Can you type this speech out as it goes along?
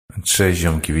Cześć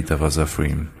ziomki, witam was za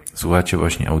Freem. Słuchacie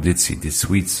właśnie audycji The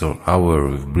Sweet Soul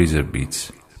Hour with Blizzard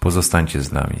Beats. Pozostańcie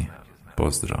z nami.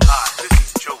 Pozdro.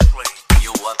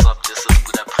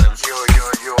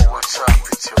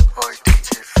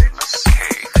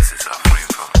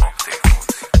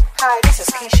 Hi, this is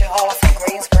Keisha Hall from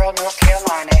Greensboro, North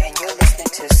Carolina, and you're listening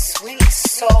to Sweet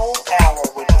Soul Hour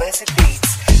with Blizzard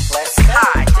Beats. Let's go.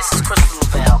 Hi, this is Crystal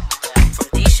Lavelle from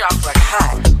D-Sharp Records.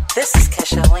 Hi, this is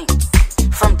Kesha Link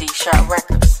from D-Sharp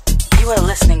Records. You are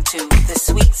listening to the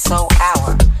Sweet Soul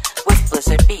Hour with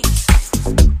Blizzard Beats.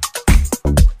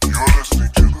 You're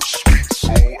listening to the Sweet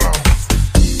Soul Hour.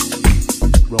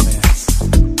 Romance.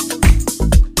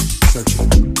 Searching.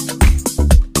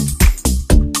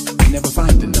 Never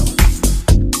find a no.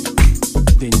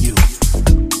 Then you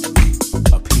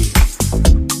appear.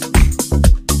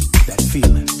 That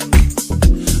feeling.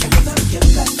 Get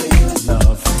that feeling.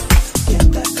 Love. Get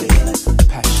that feeling.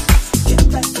 Passion. Get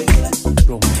that feeling.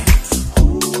 Romance.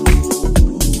 Ooh.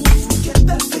 Get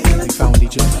that feeling. We found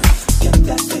each other. Get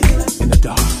that feeling. In the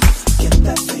dark. Get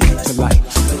that feeling. To light.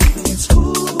 Baby, it's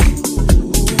cool.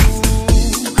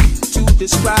 To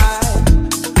describe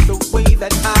the way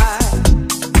that I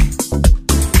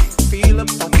feel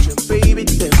about you, baby,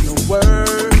 there's no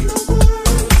words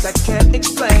that can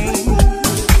explain.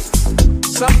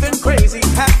 Something crazy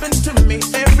happens to me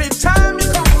every time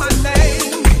you call my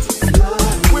name.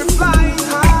 We're flying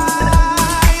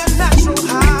high, a natural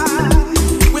high,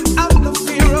 without the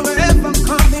fear of ever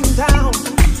coming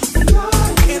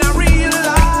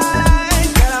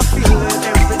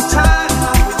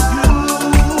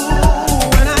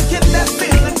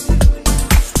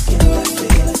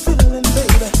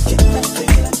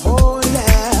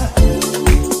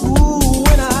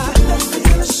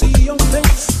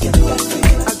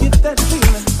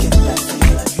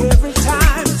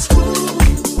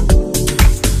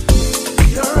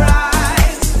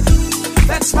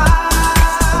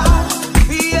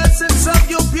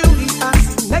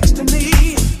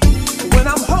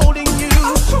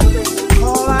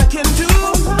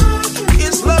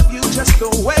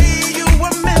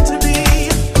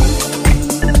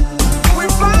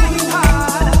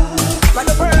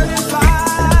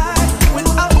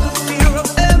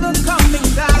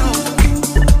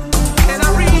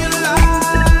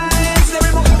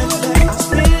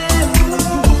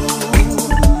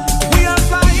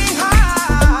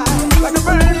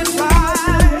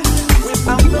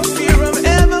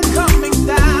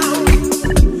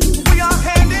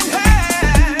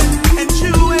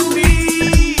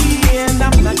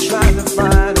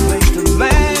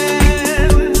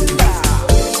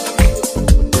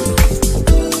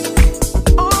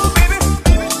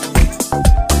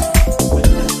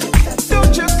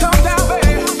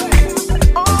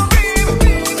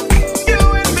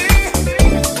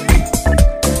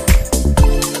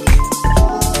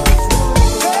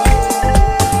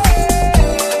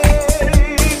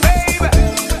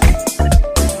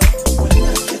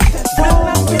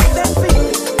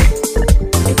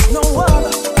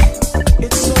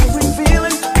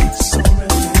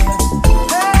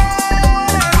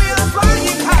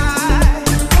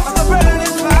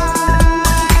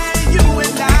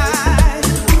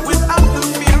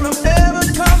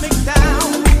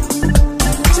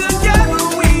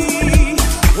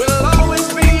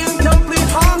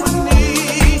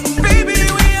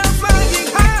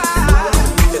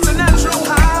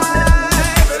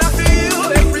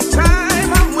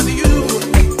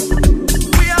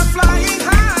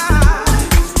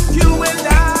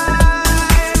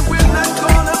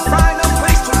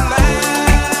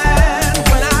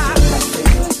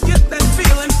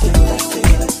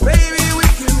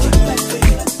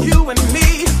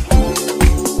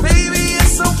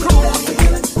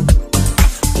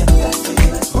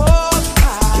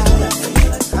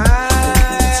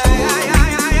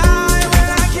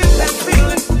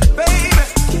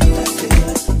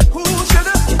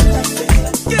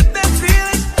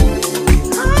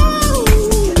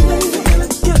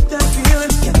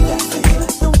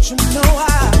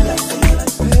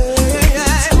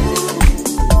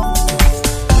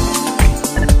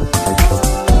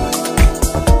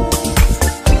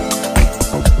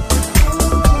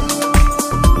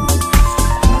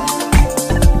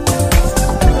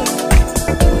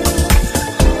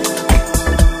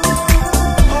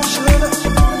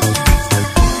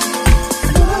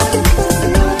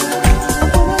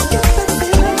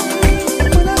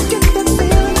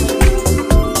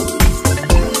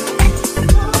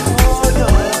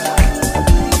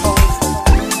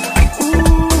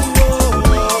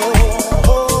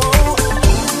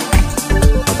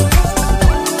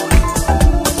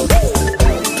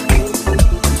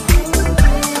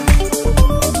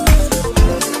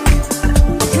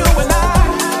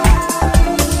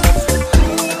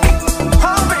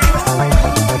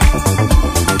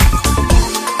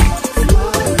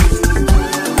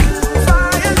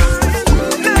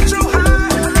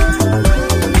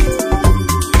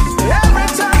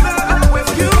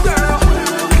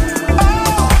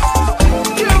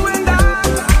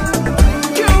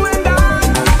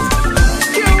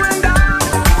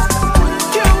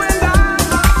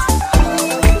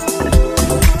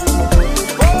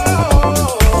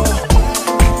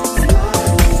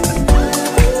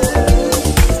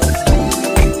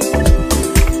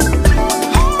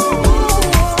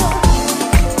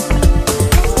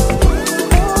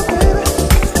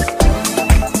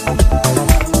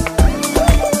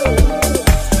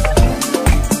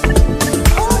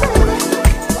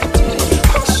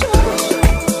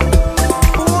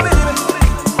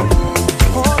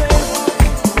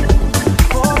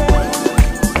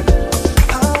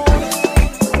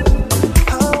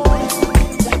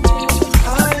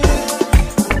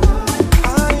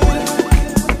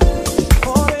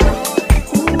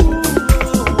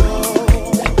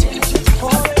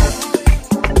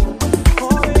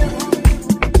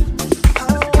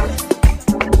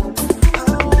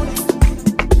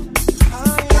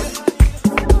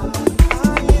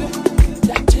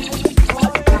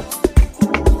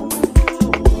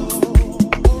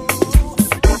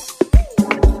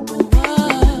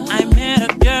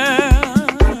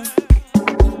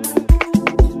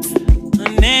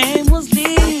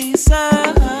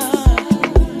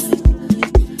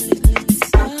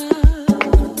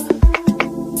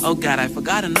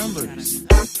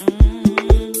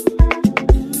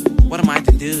What am I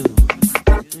to do?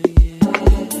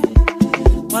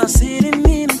 While sitting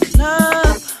in a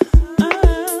club,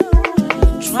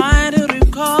 trying to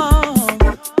recall,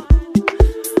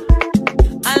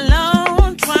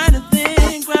 alone, trying to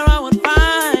think where I would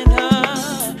find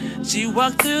her. She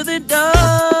walked through the door.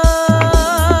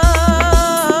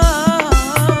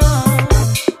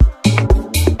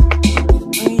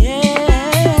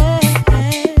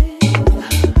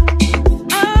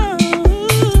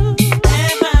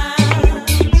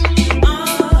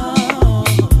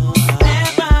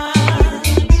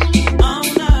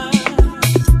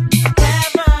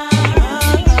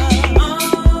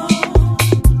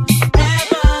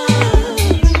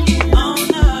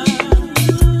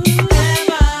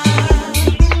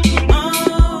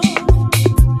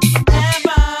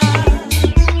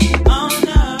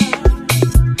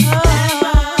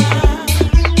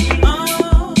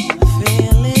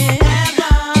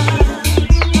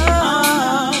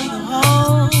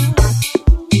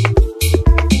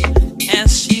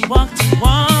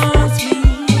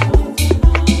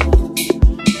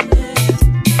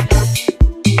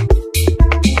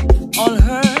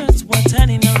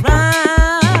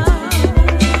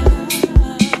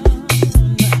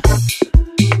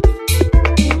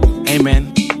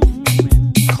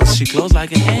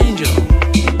 Like an angel.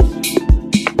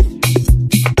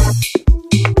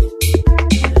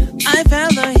 I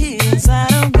felt the heat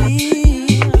inside of me,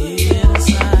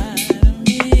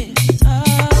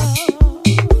 oh.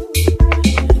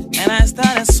 And I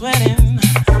started sweating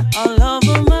all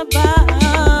over my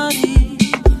body.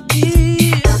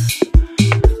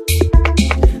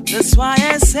 That's why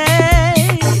I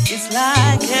say it's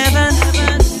like heaven,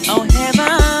 oh heaven.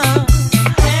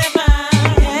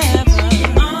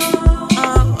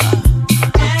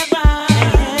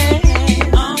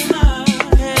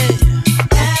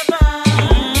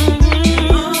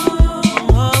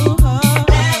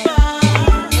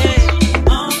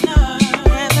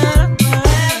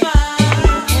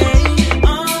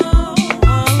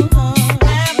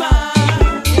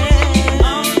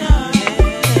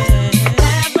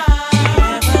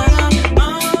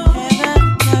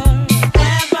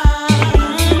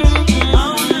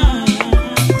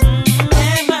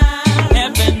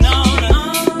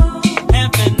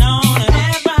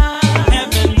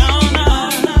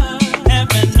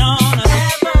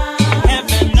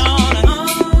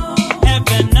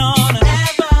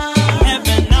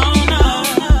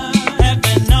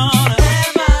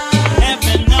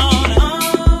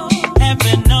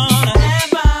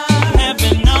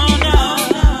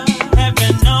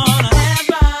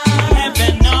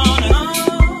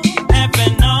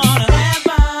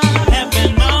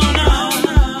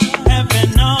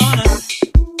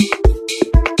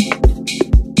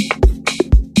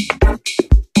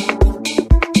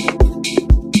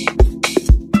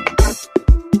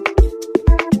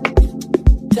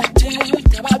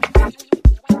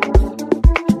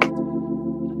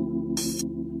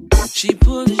 She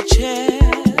pulled a chair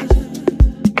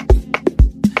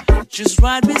just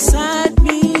right beside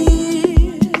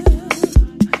me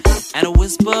and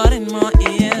whispered in my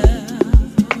ear,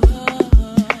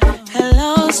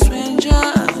 "Hello, stranger."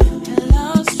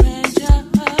 Hello, stranger.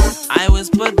 I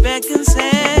whispered back and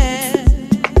said,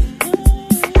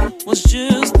 "Was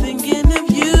just thinking of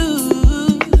you.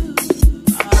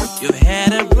 You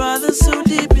had a brother so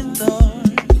deep in thought.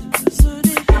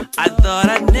 I thought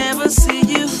I'd never see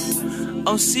you.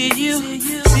 Oh, see you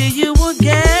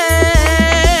again."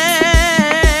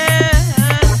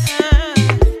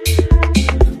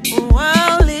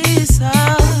 Well, Lisa,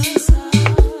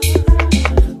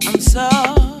 I'm so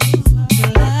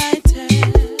delighted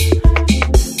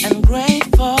and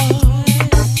grateful.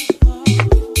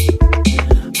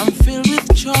 I'm filled with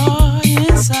joy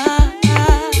inside.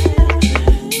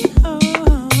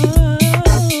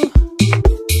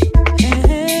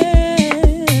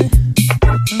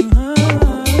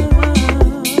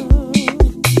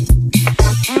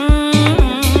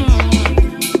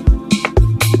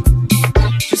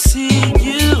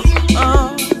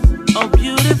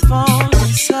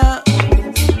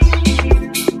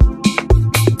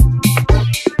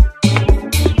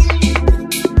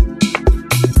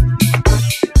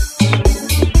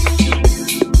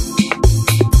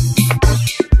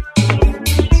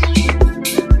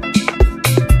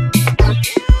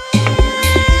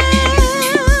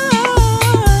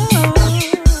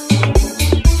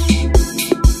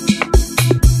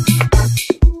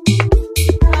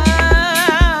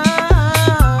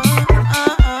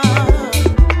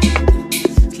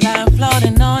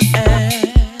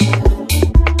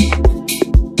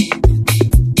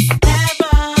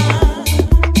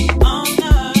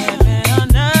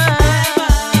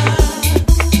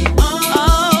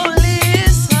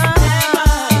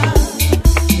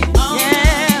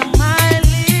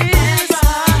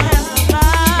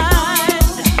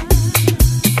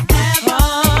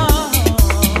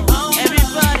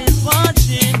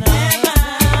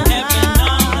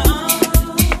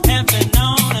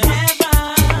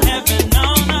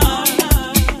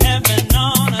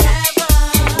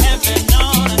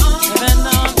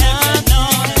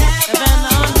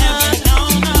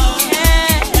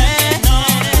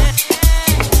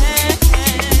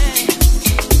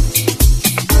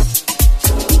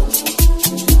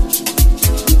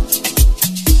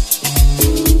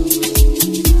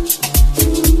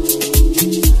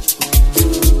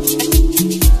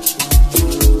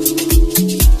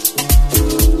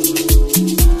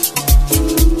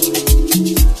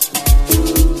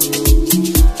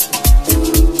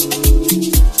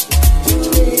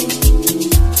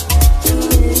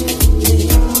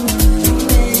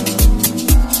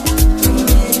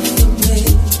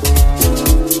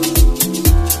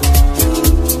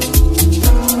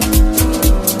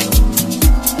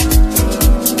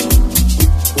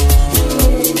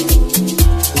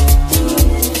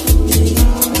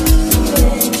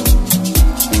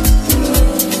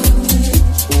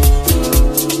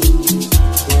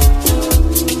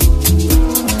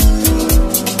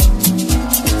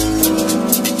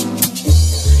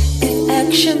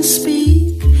 actions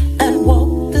speak and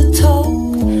walk the talk.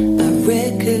 I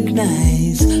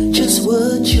recognize just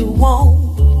what you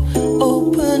want.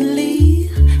 Openly,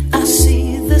 I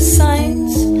see the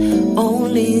signs,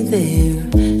 only there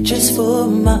just for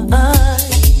my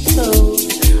eyes. So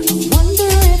I wonder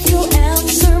if you'll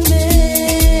answer me.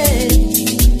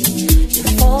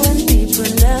 You're falling deeper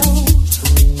now.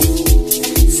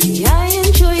 See, I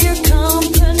enjoy your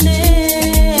company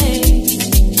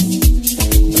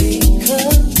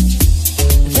because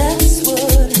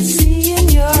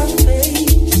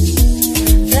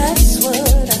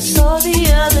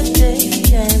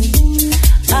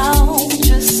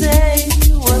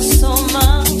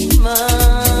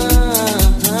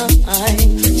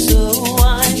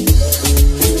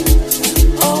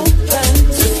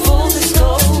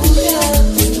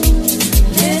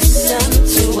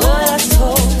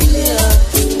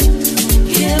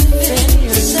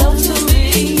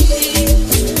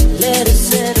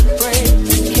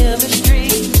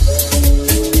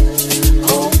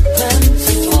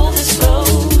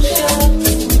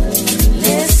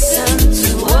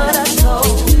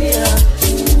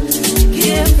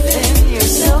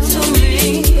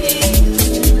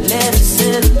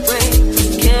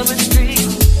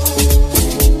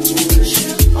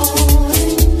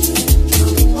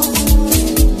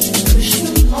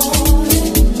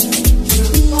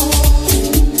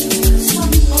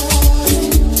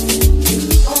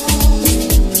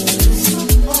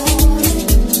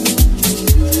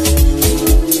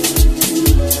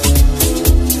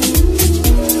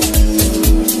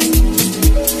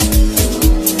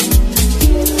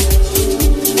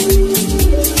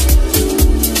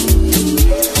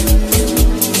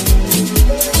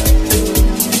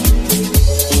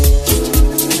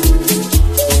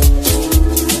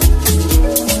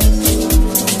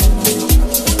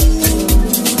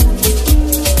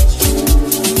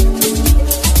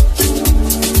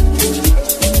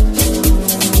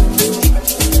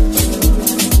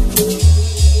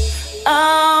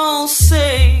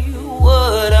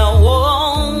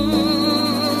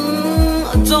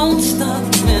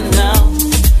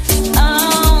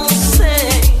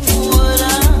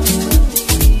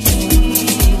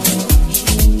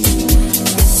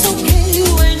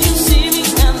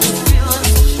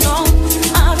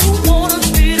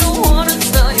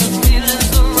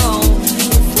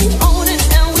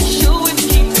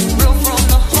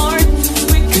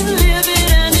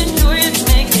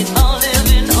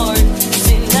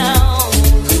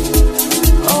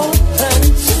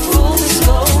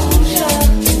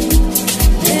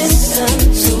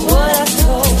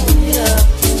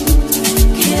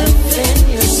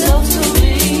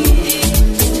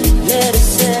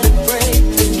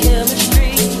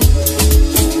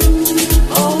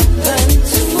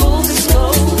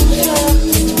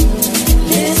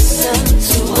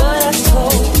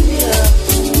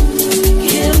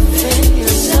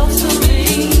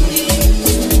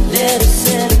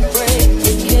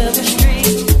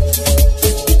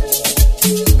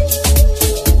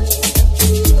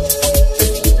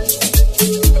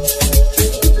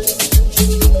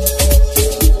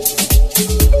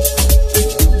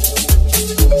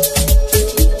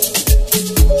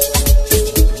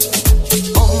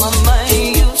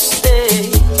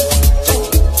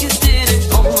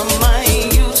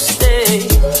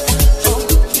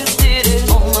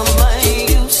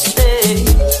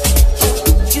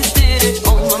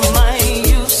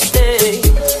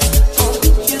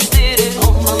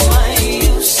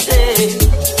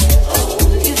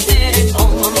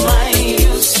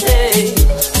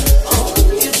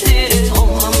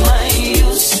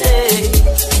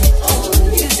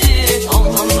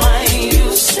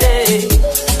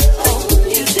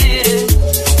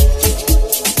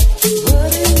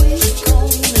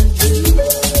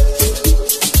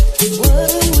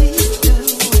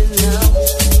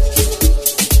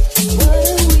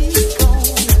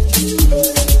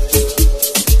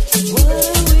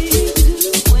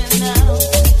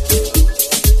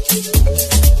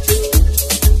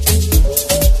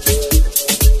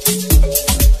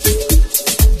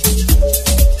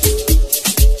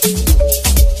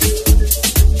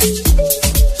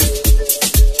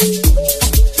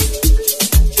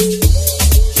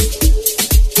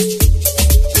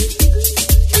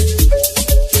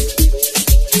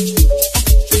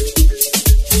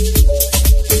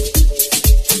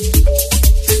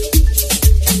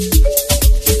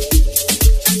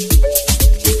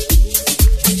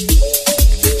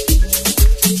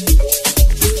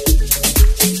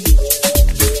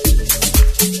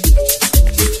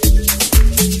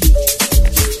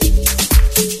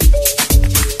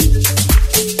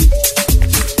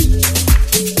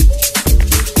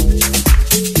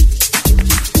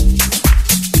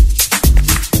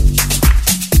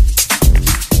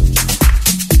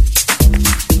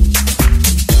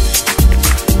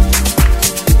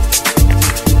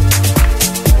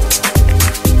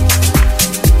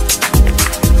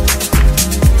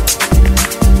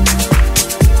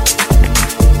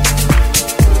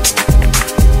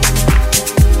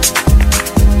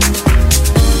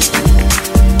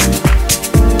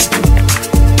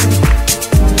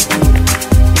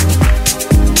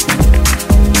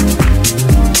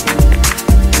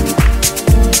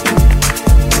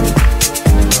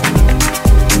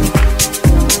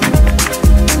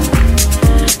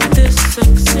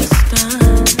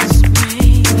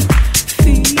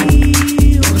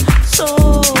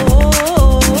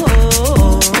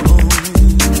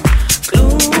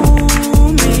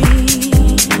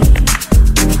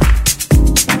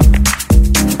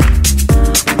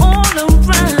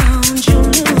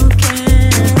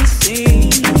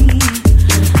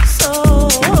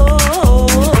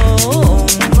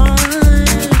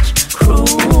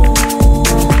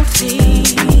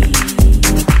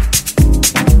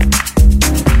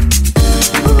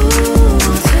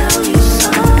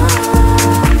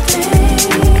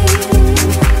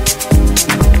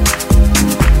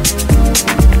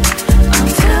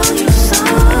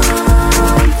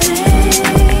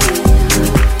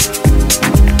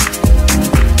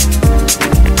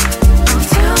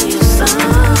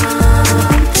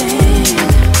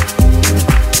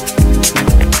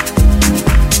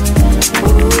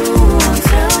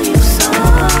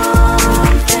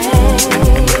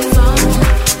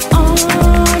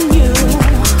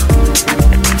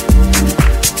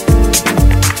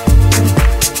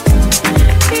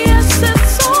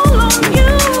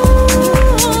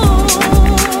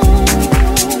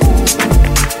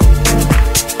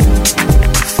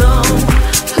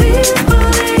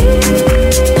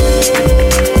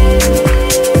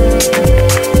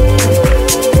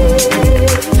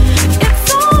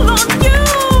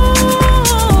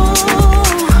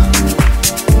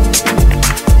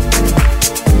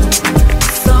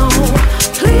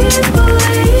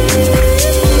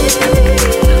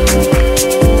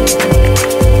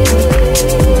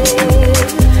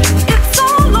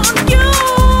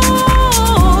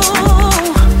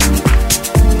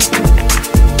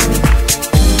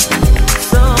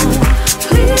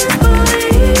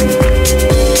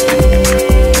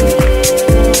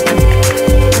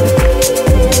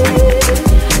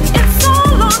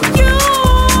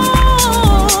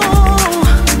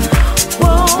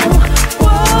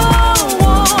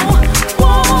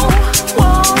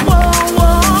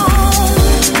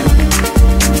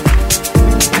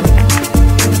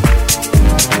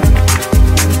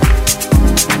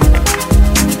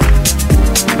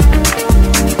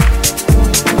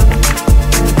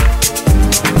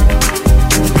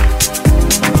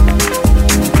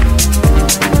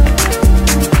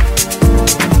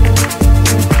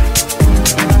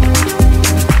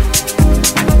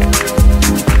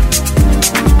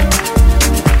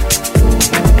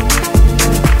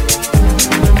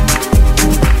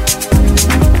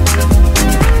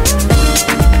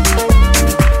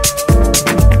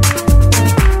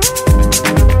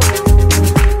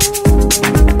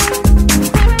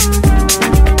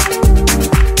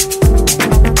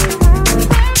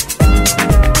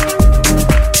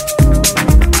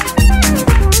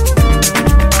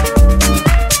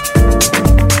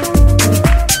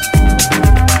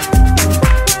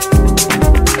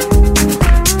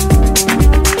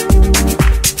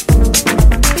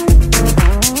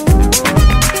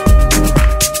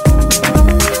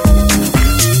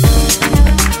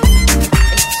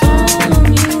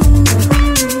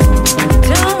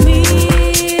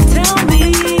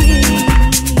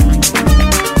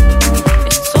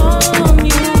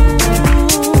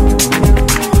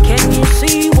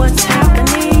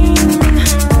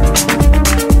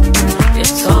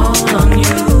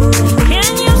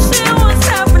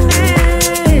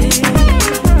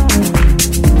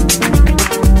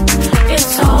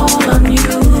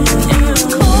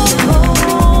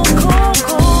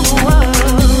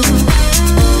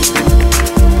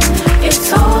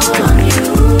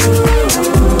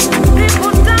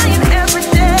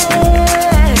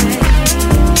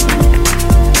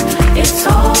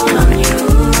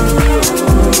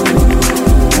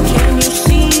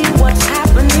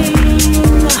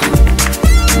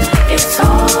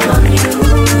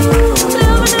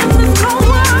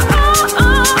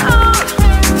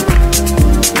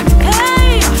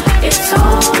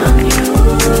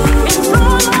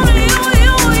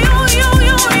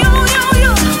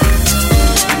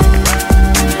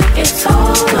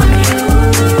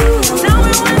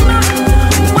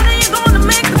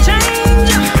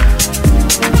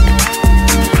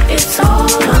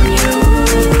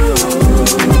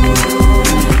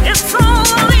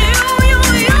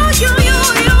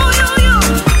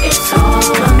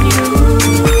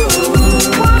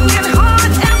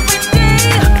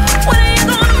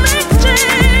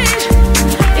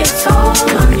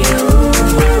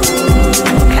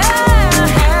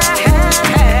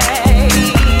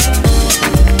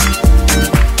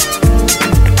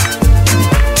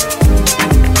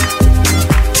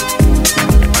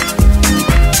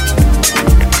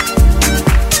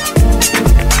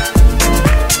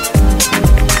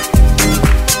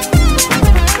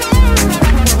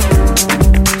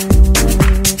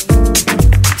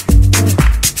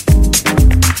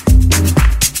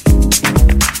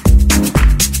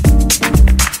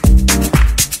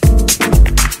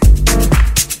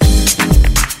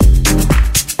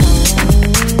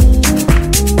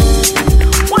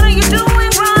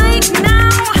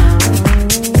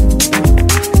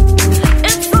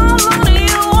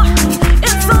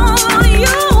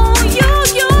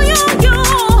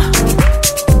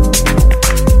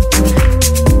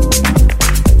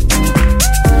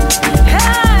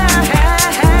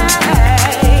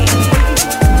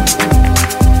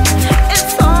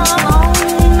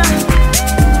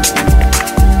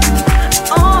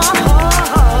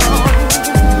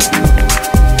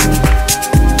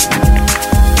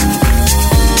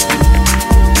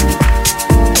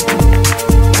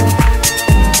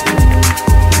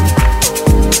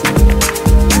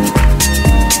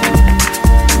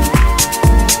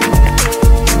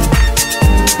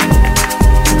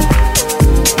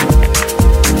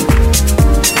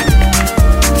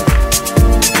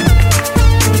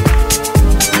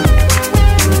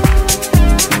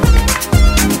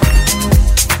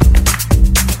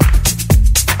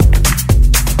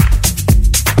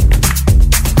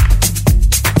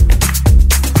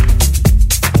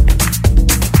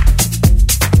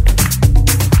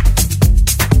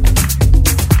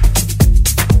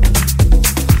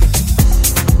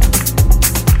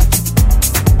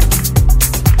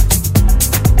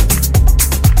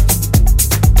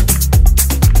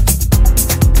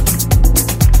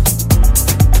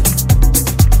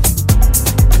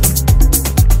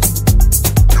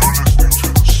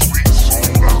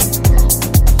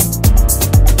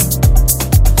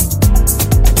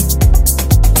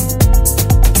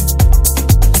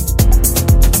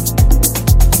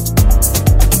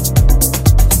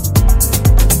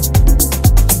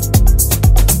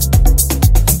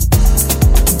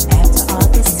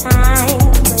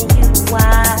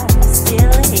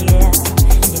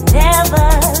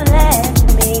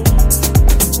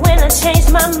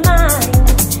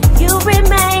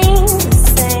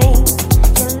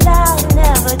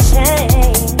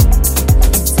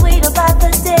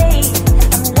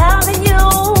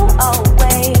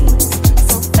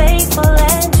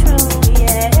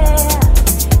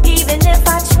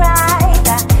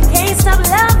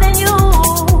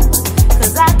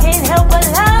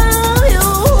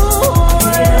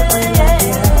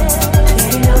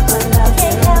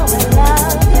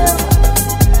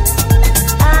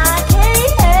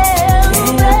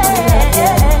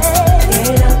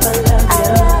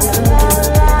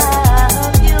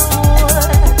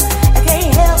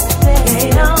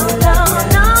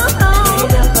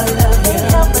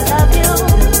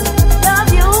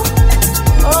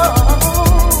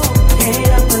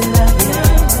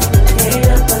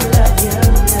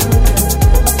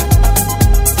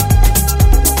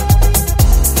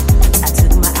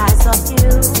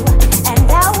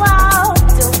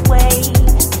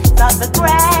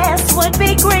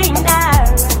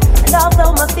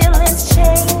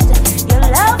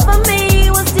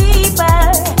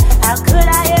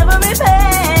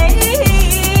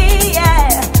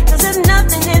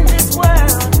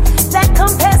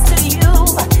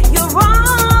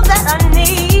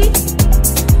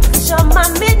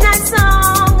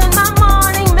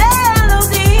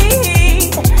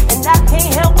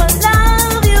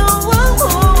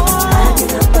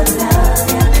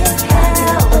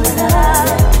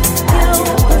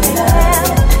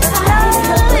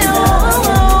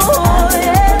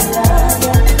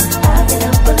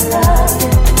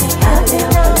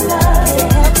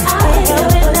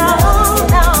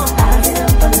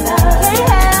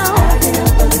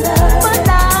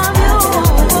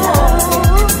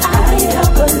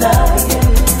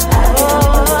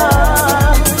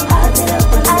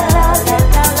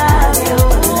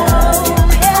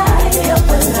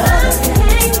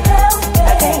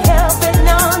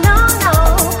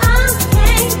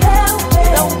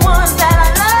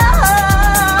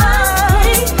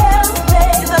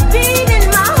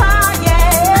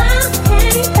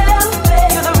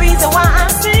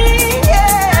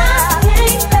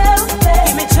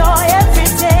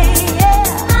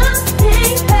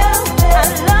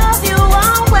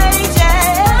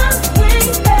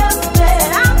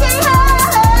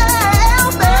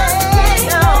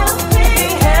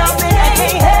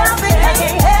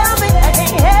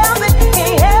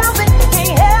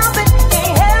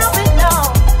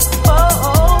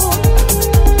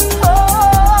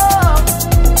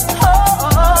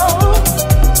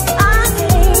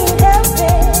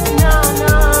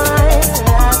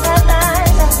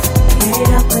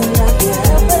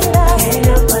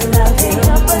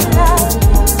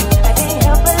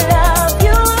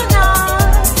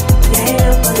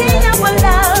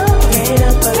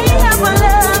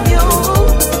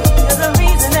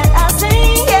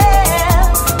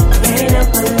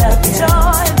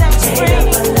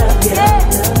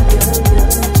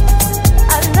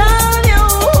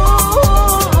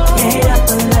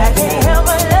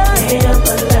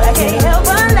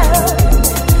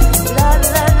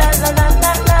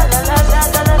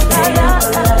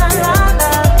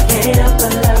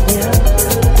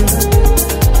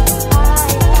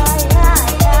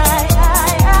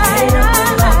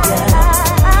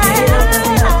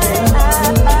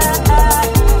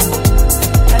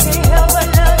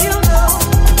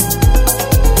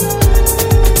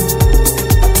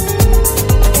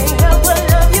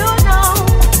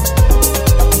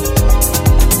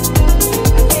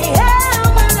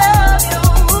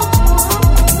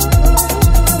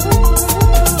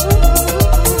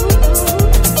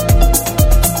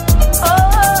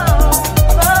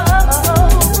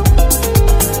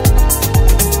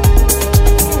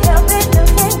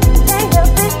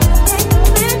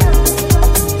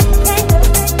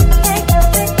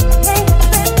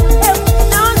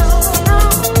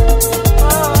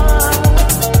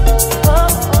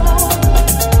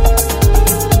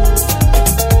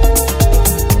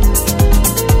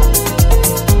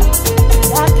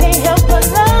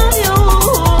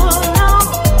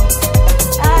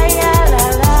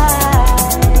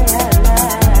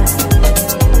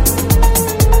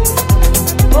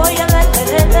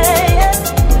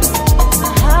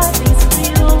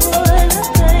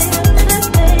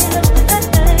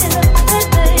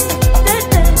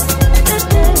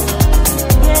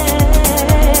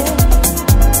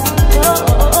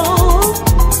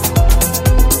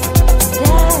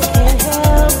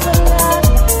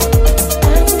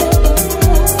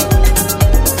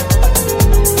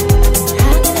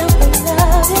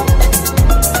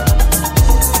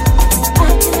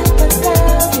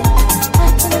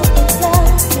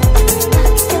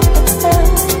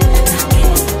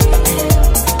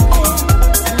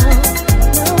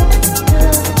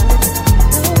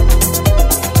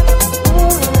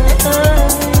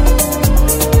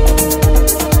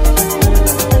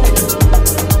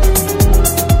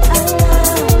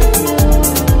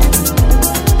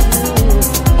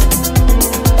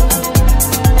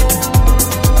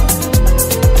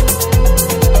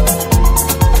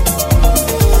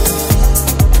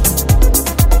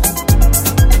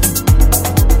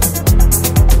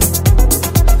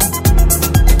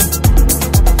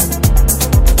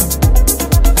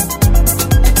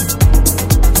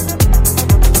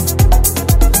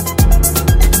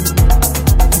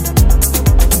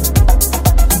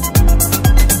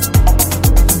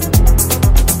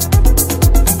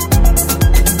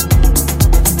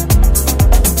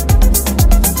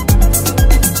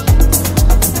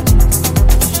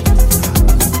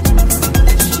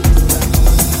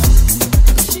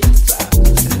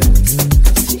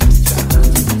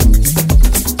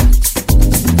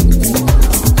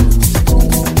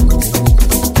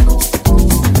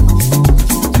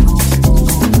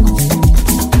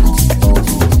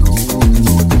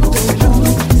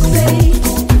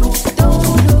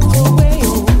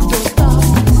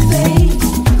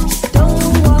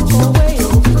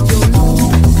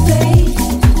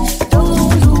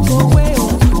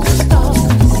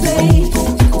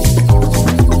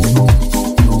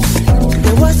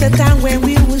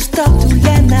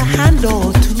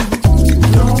or two.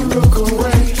 Don't look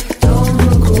away, don't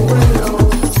look away,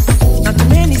 oh. Not too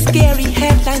many scary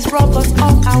headlines rob us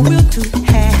of our will to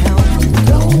hell.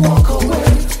 Don't walk away,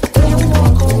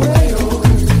 oh.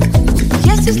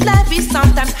 Yes, this life is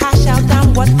sometimes harsh out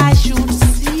than what I should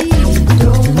see.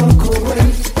 Don't walk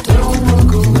away, don't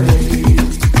walk away.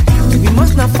 We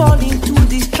must not fall into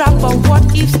this trap of what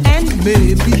ifs and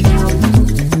maybe.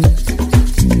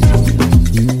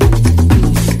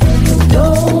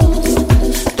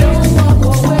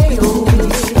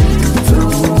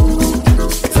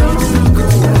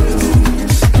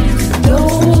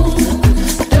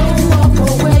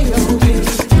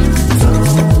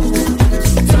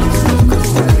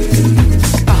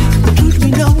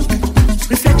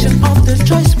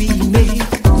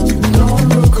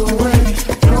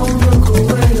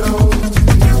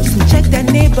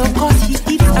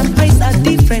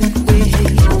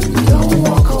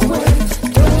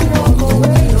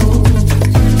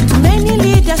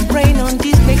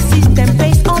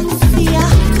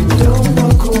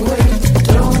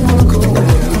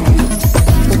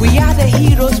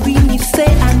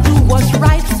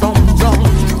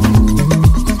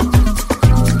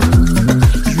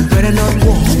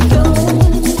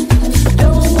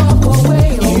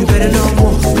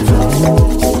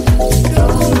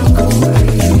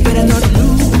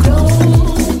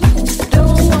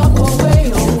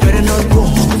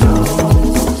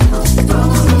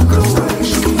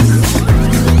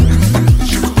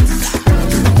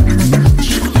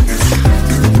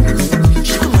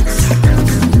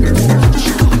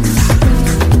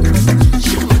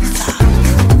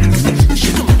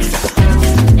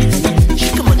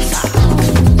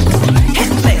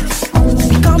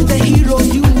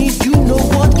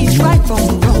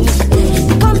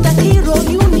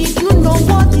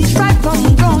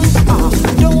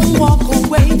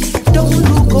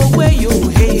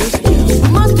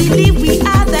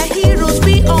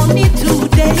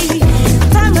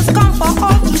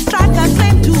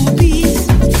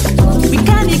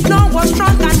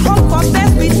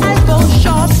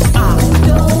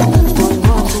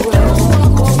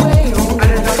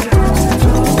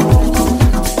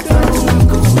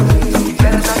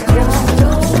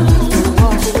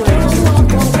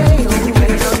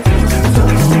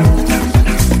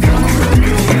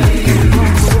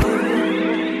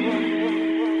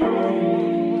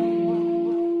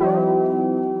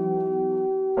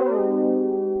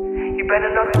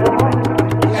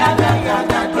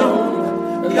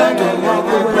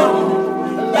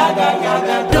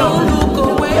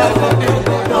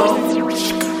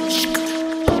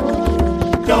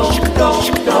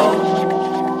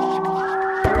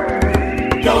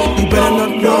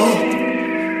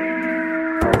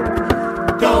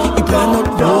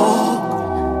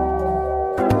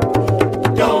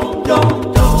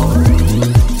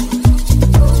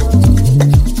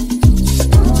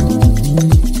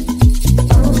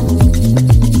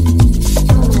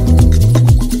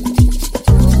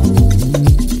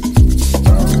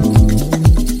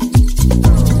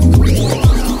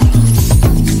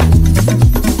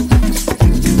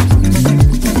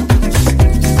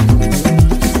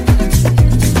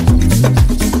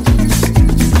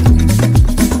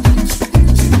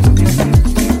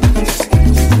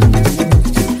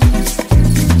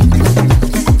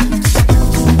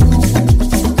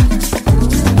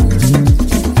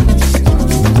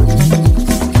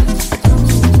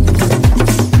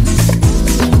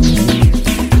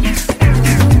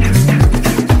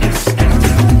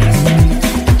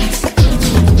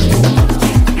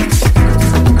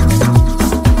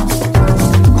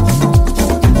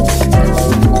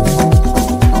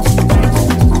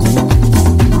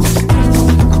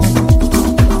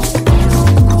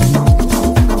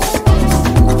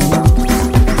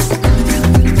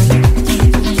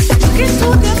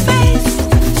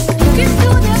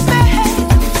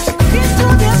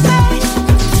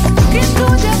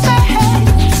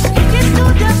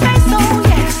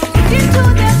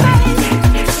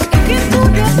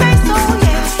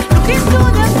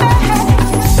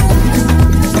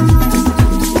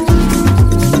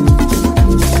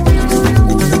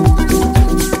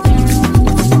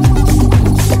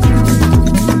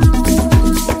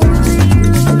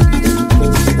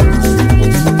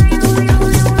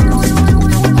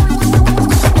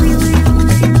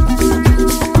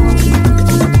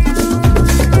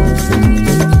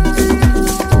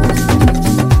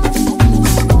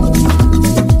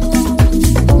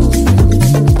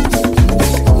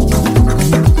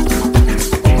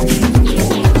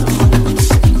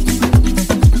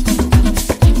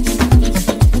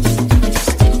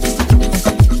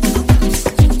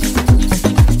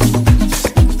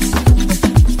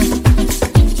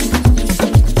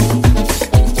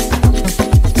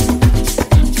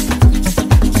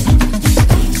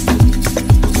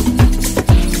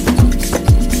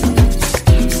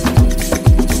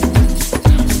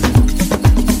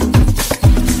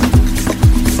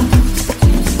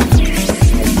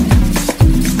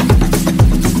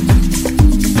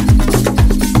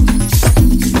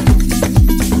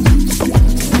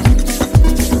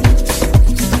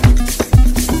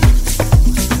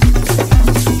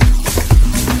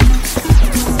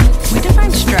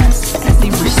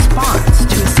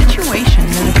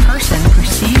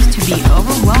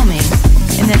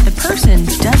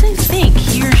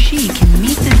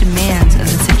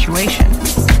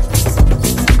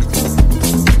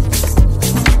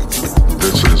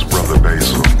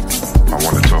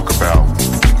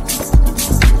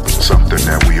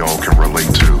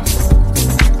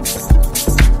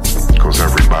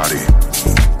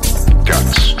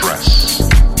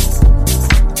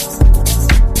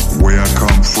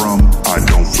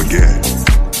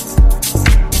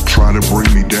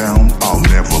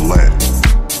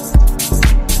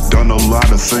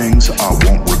 things I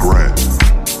won't regret.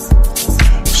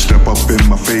 Step up in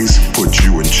my face, put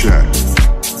you in check.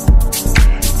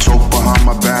 Talk behind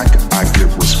my back, I get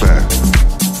respect.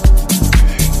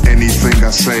 Anything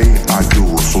I say, I do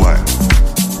reflect.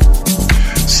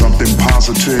 Something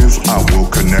positive, I will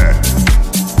connect.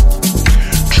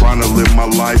 Trying to live my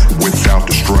life without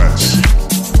the stress.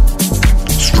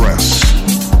 Stress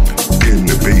in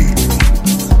the beat.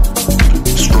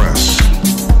 Stress,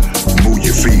 move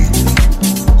your feet.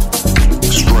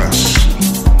 Stress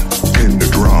in the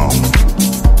drum.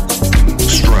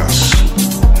 Stress,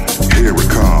 here it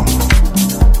come.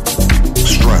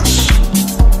 Stress.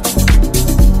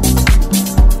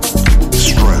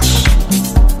 Stress.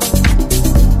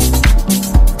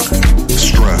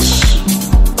 Stress.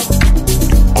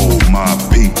 Oh, my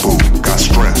people got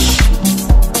stress.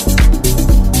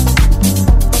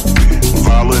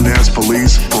 Violent ass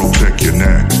police, protect your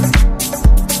neck.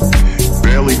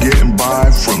 Barely getting by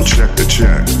from check to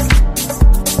check.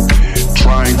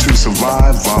 Trying to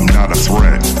survive, I'm not a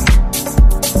threat.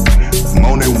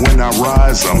 Moaning when I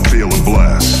rise, I'm feeling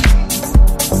blessed.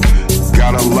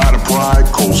 Got a lot of pride,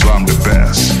 cause I'm the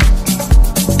best.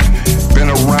 Been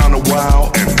around a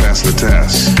while and passed the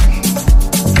test.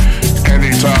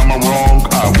 Anytime I'm wrong,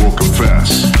 I will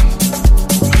confess.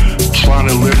 Trying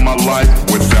to live my life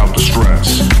without the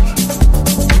stress.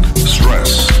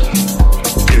 Stress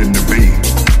in the beat.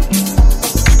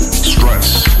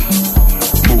 Stress,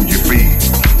 move your feet.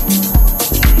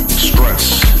 Stress,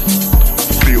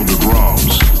 feel the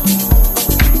drums.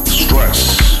 Stress,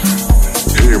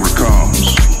 here it comes.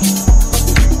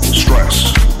 Stress.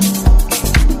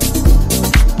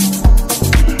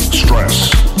 Stress.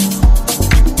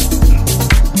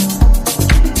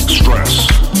 Stress.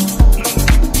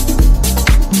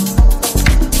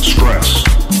 Stress.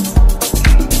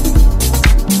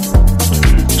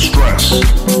 Stress.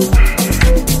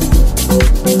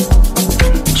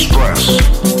 Stress.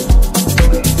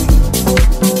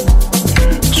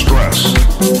 Stress.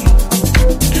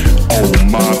 Oh,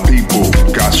 my people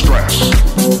got stress.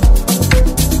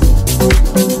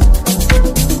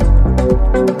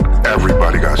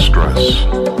 Everybody got stress.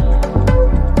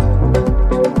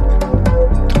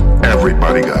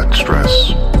 Everybody got stress.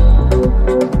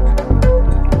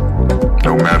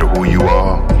 No matter who you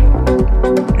are,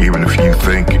 even if you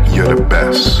think you're the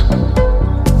best.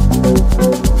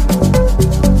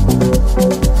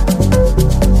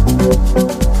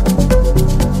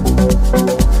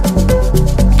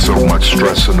 So much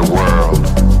stress in the world.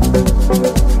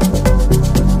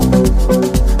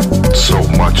 So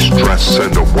much stress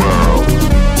in the world.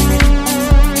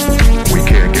 We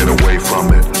can't get away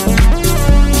from it.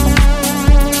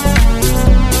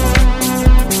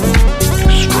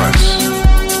 Stress.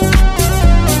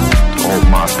 All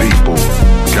my people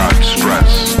got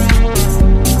stress.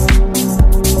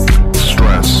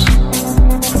 Stress.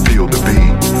 Feel the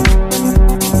beat.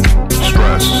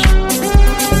 Stress.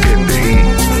 In the heat.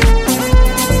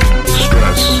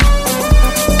 Stress.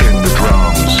 In the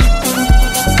drums.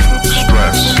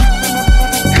 Stress.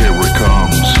 Here it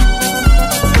comes.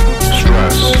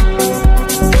 Stress.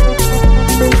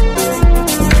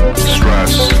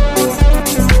 Stress.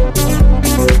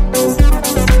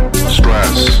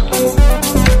 Stress.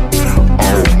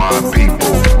 All my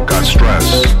people got stress.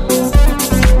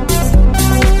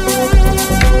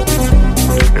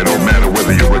 It don't matter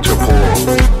whether you're rich or poor,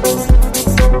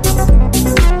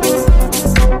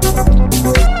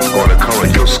 or the color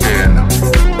of your skin.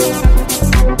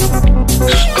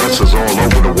 Stress is all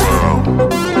over the world,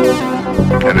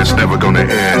 and it's never gonna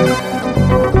end.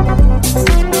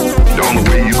 The only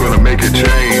way you're gonna make it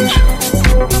change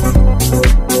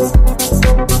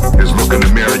is look in the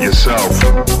mirror yourself.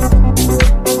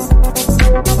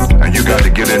 And you got to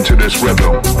get into this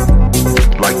rhythm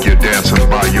like you're dancing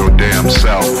by your damn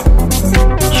self.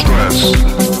 Stress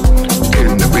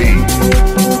in the beat.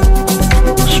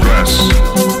 Stress,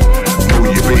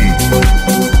 move your beat.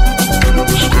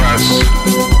 Stress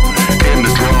in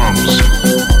the drums.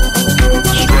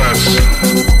 Stress,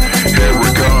 here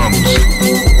it comes.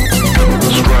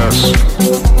 Stress.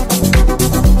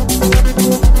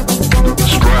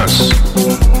 Stress.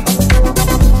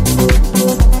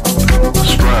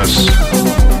 Stress.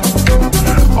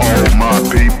 All my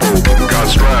people got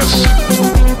stress.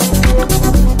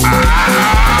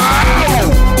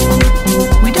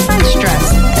 We define stress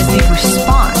as the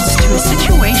response to a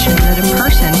situation that a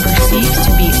person perceives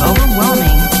to be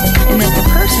overwhelming and that the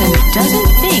person doesn't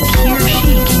think he or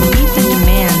she can meet the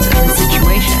demands of the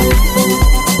situation.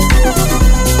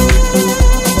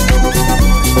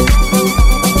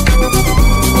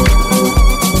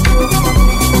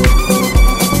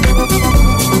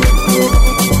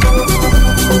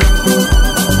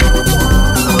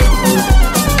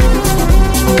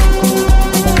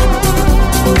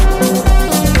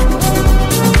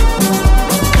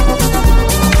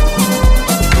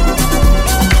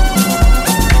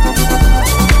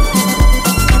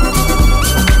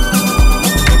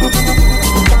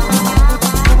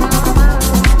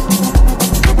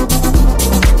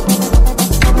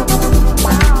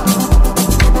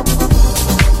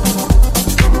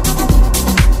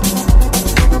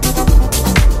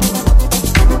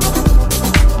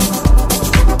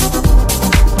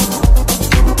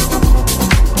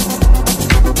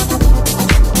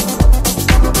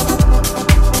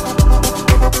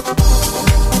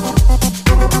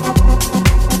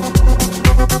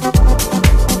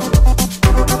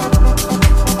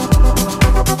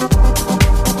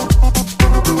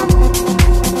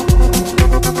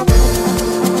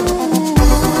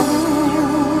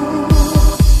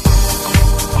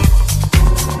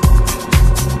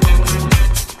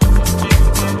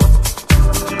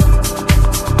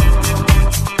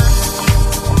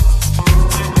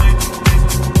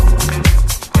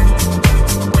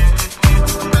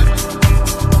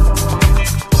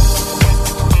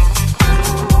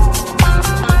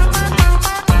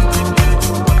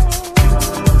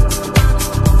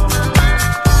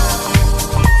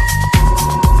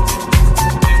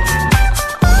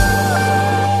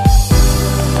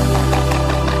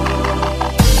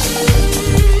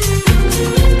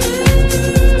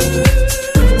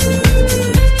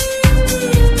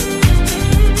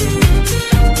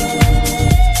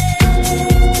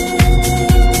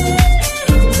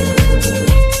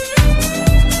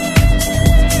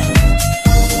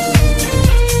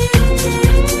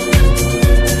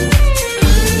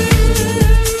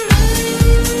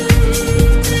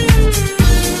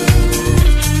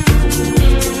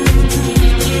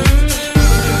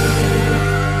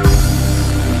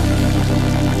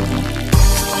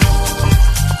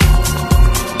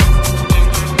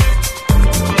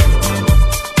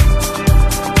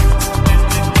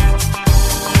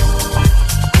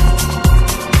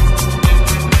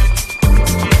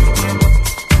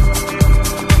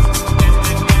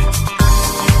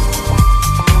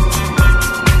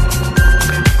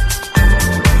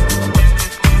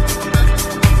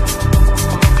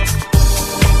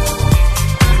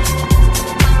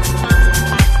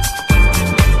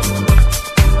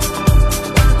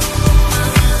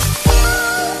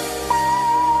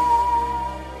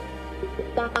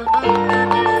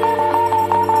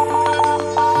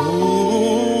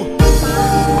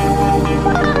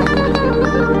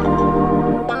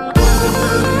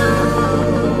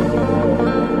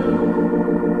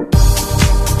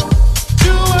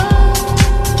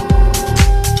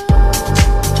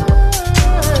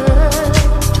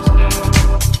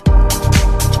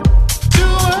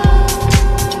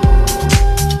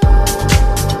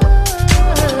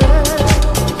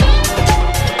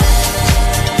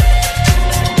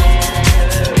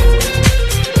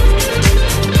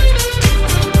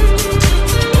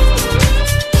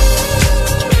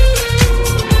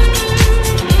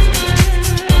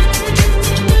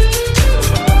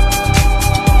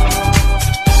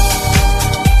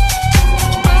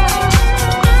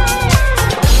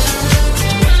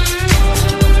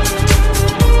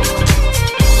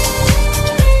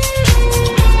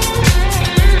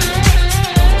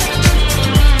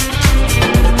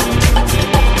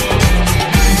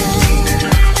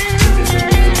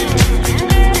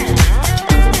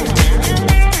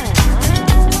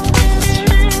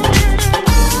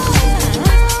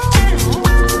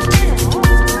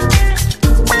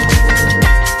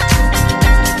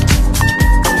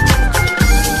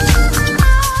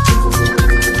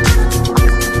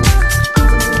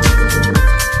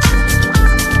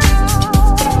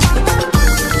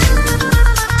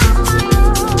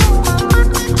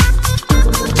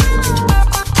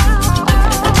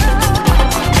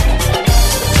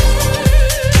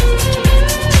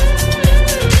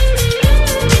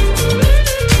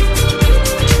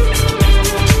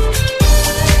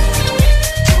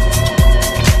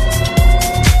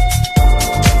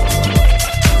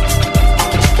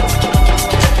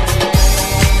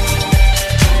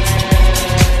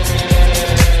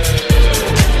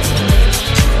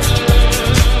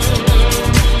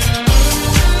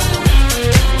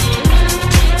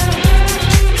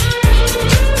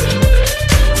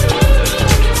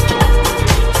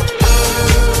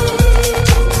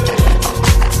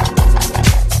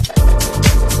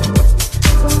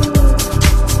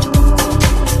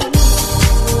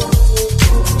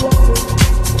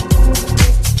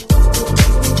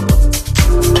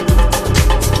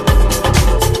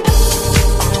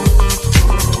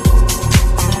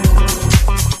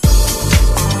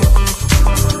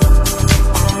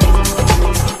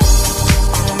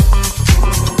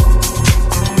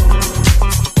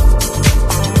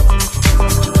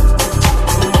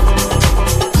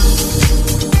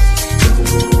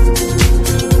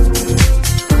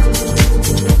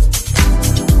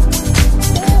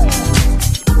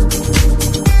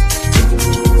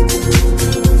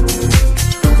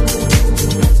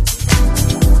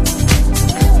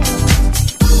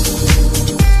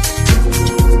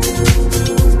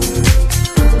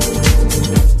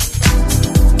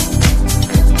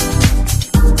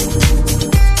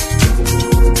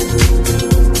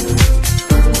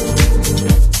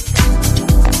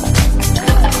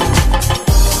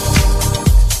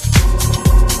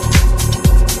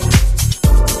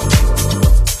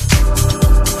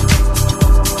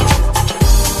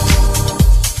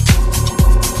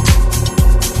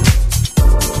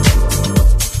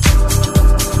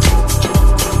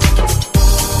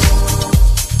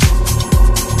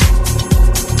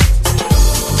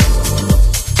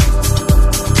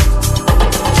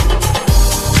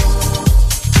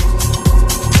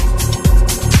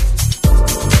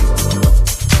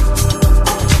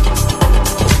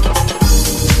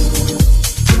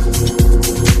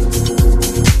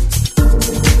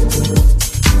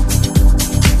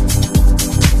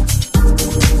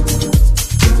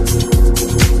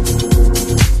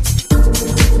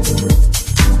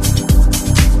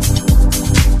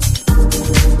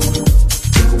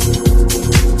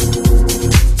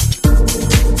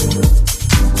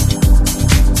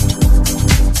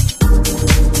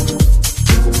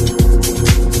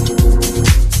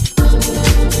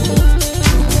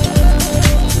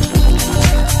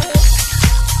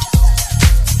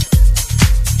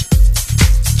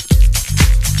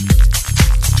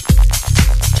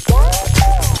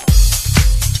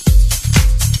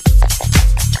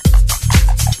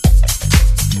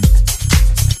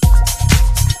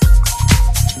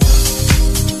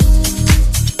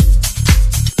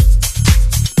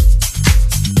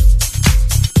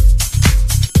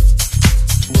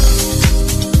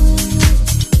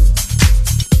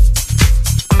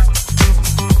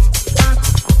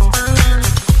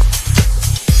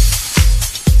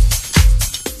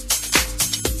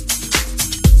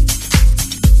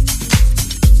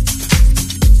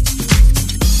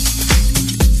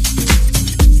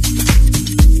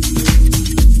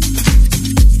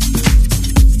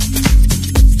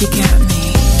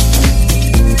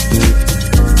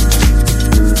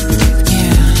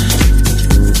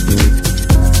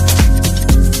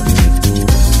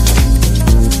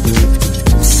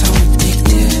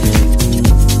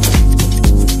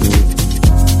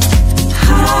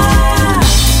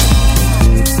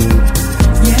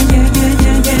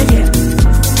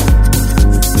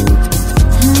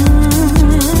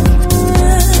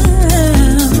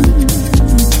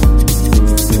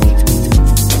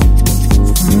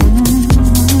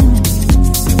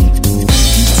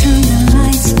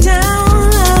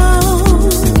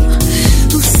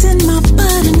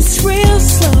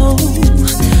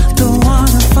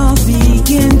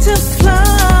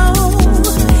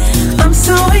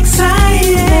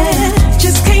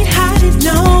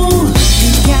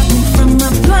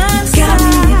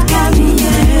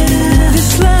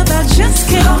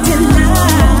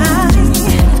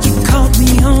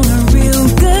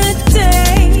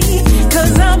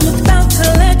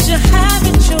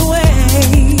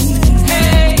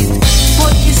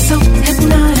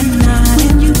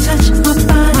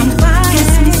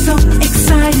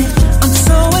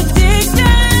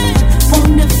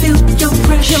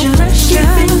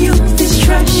 Giving you this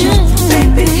treasure,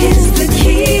 baby, here's the